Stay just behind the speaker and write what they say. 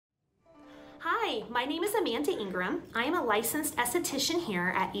Hi, my name is Amanda Ingram. I am a licensed esthetician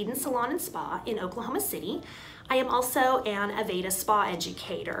here at Eden Salon and Spa in Oklahoma City. I am also an Aveda spa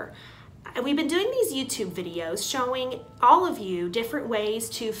educator. We've been doing these YouTube videos showing all of you different ways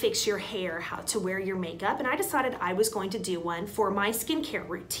to fix your hair, how to wear your makeup, and I decided I was going to do one for my skincare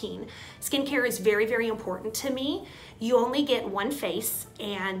routine. Skincare is very, very important to me. You only get one face,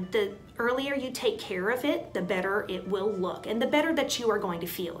 and the earlier you take care of it, the better it will look, and the better that you are going to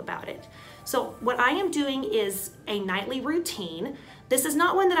feel about it. So what I am doing is a nightly routine. This is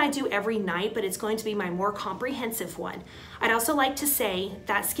not one that I do every night, but it's going to be my more comprehensive one. I'd also like to say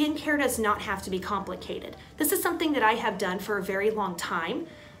that skincare does not have to be complicated. This is something that I have done for a very long time.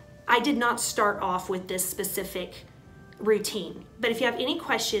 I did not start off with this specific routine, but if you have any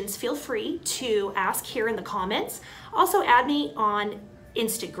questions, feel free to ask here in the comments. Also add me on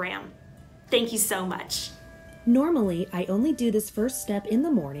Instagram. Thank you so much. Normally, I only do this first step in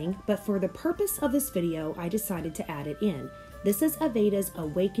the morning, but for the purpose of this video, I decided to add it in. This is Aveda's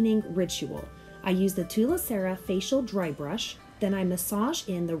Awakening Ritual. I use the Tulicera facial dry brush, then I massage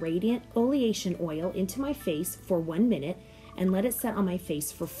in the Radiant Oleation Oil into my face for 1 minute and let it set on my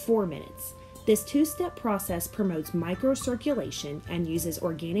face for 4 minutes. This two-step process promotes microcirculation and uses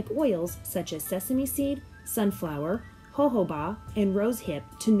organic oils such as sesame seed, sunflower, jojoba, and rosehip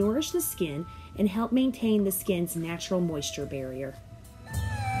to nourish the skin and help maintain the skin's natural moisture barrier.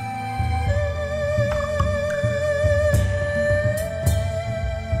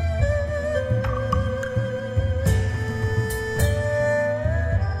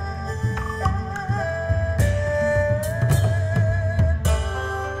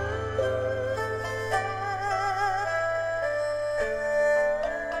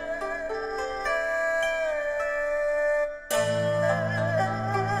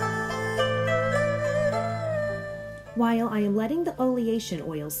 While I am letting the oleation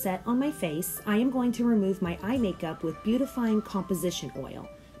oil set on my face, I am going to remove my eye makeup with Beautifying Composition Oil.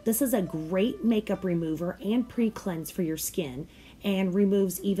 This is a great makeup remover and pre-cleanse for your skin and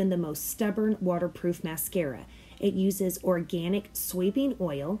removes even the most stubborn waterproof mascara. It uses organic soybean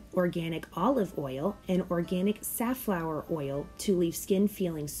oil, organic olive oil, and organic safflower oil to leave skin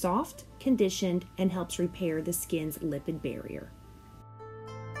feeling soft, conditioned, and helps repair the skin's lipid barrier.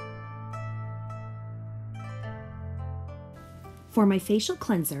 For my facial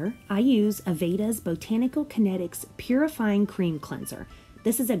cleanser, I use Aveda's Botanical Kinetics Purifying Cream Cleanser.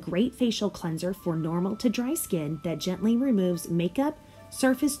 This is a great facial cleanser for normal to dry skin that gently removes makeup,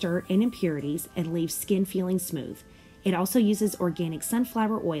 surface dirt, and impurities and leaves skin feeling smooth. It also uses organic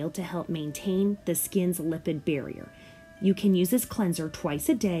sunflower oil to help maintain the skin's lipid barrier. You can use this cleanser twice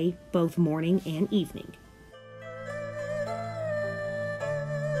a day, both morning and evening.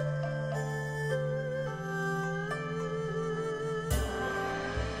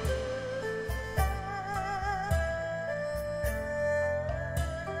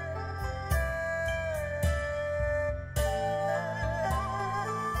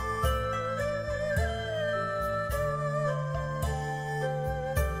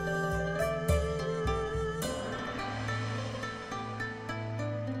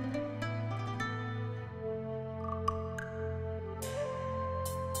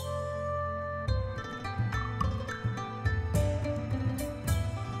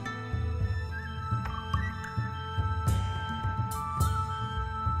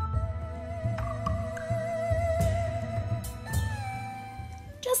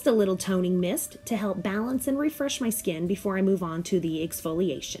 Just a little toning mist to help balance and refresh my skin before I move on to the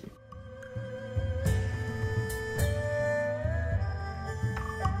exfoliation.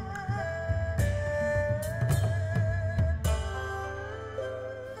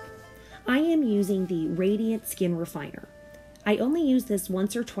 I am using the Radiant Skin Refiner. I only use this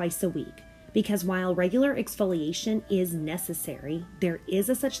once or twice a week because while regular exfoliation is necessary, there is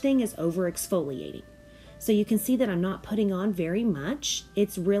a such thing as over-exfoliating. So you can see that I'm not putting on very much.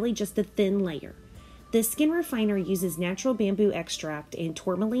 It's really just a thin layer. This skin refiner uses natural bamboo extract and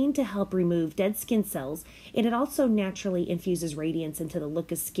tourmaline to help remove dead skin cells, and it also naturally infuses radiance into the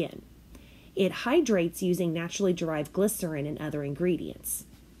look of skin. It hydrates using naturally derived glycerin and other ingredients.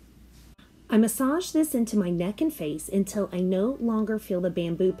 I massage this into my neck and face until I no longer feel the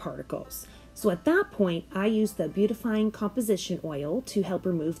bamboo particles. So at that point, I use the Beautifying Composition Oil to help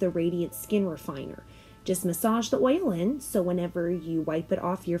remove the Radiant Skin Refiner. Just massage the oil in, so whenever you wipe it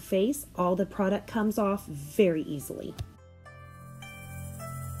off your face, all the product comes off very easily.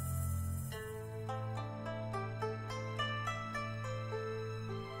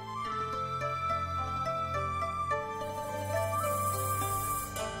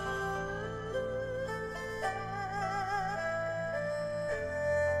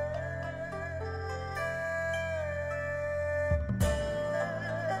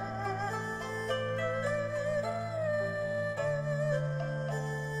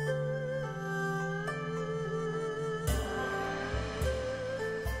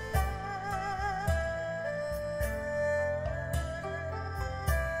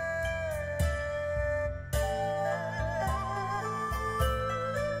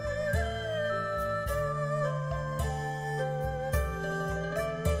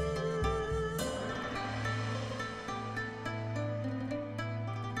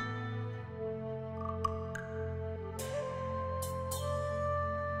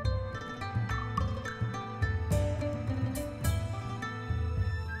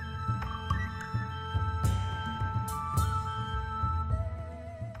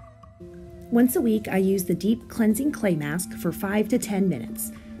 Once a week, I use the deep cleansing clay mask for 5 to 10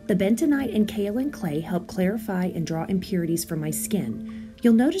 minutes. The bentonite and kaolin clay help clarify and draw impurities from my skin.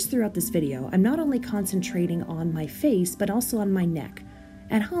 You'll notice throughout this video, I'm not only concentrating on my face, but also on my neck.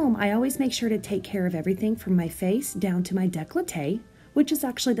 At home, I always make sure to take care of everything from my face down to my décolleté, which is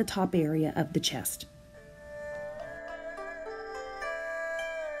actually the top area of the chest.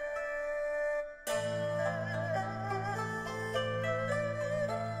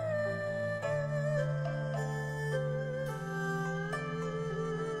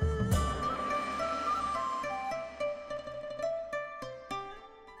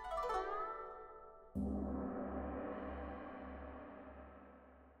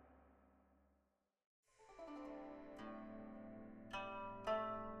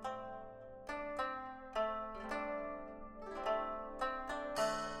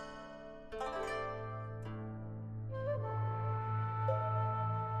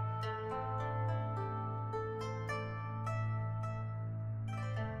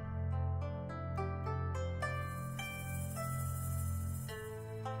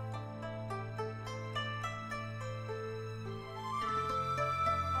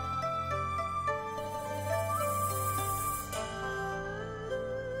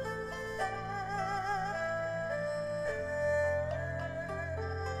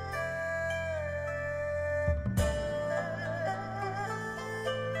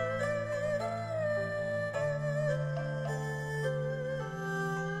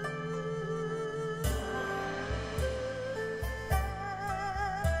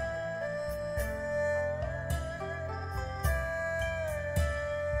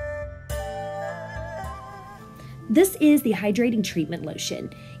 This is the hydrating treatment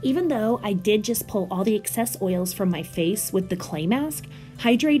lotion. Even though I did just pull all the excess oils from my face with the clay mask,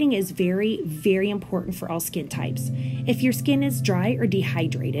 hydrating is very, very important for all skin types. If your skin is dry or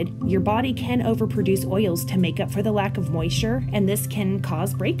dehydrated, your body can overproduce oils to make up for the lack of moisture, and this can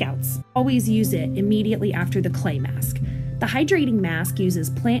cause breakouts. Always use it immediately after the clay mask. The hydrating mask uses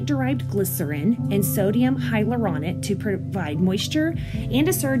plant-derived glycerin and sodium hyaluronate to provide moisture and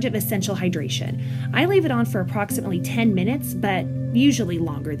a surge of essential hydration. I leave it on for approximately 10 minutes, but usually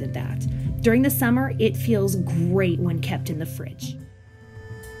longer than that. During the summer, it feels great when kept in the fridge.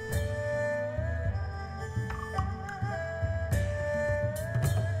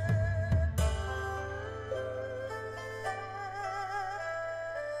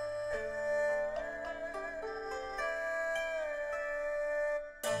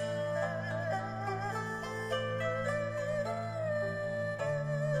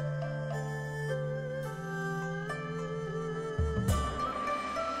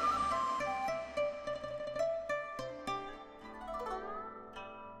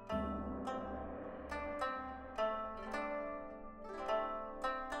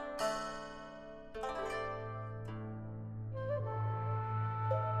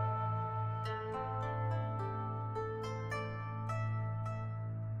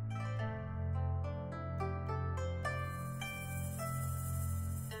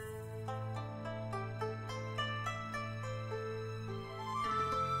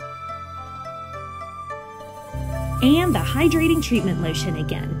 And the hydrating treatment lotion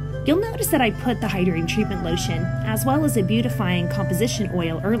again. You'll notice that I put the hydrating treatment lotion, as well as a beautifying composition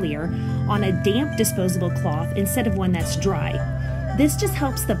oil earlier, on a damp disposable cloth instead of one that's dry. This just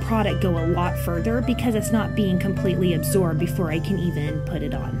helps the product go a lot further because it's not being completely absorbed before I can even put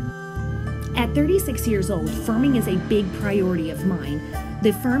it on. At 36 years old, firming is a big priority of mine.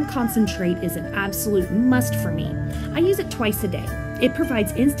 The Firm Concentrate is an absolute must for me. I use it twice a day. It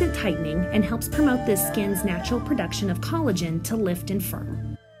provides instant tightening and helps promote the skin's natural production of collagen to lift and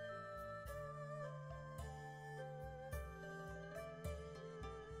firm.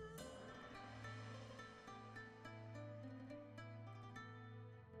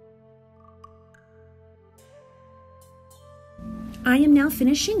 I am now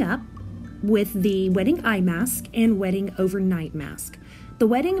finishing up with the wetting eye mask and wetting overnight mask. The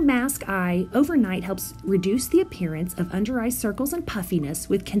wetting mask eye overnight helps reduce the appearance of under eye circles and puffiness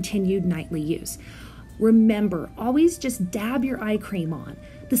with continued nightly use. Remember, always just dab your eye cream on.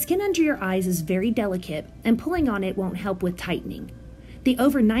 The skin under your eyes is very delicate, and pulling on it won't help with tightening. The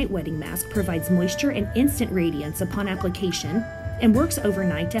overnight wetting mask provides moisture and instant radiance upon application and works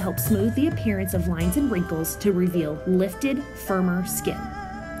overnight to help smooth the appearance of lines and wrinkles to reveal lifted, firmer skin.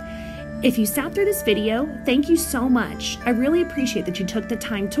 If you sat through this video, thank you so much. I really appreciate that you took the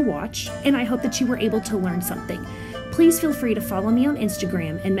time to watch, and I hope that you were able to learn something. Please feel free to follow me on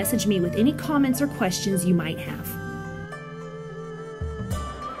Instagram and message me with any comments or questions you might have.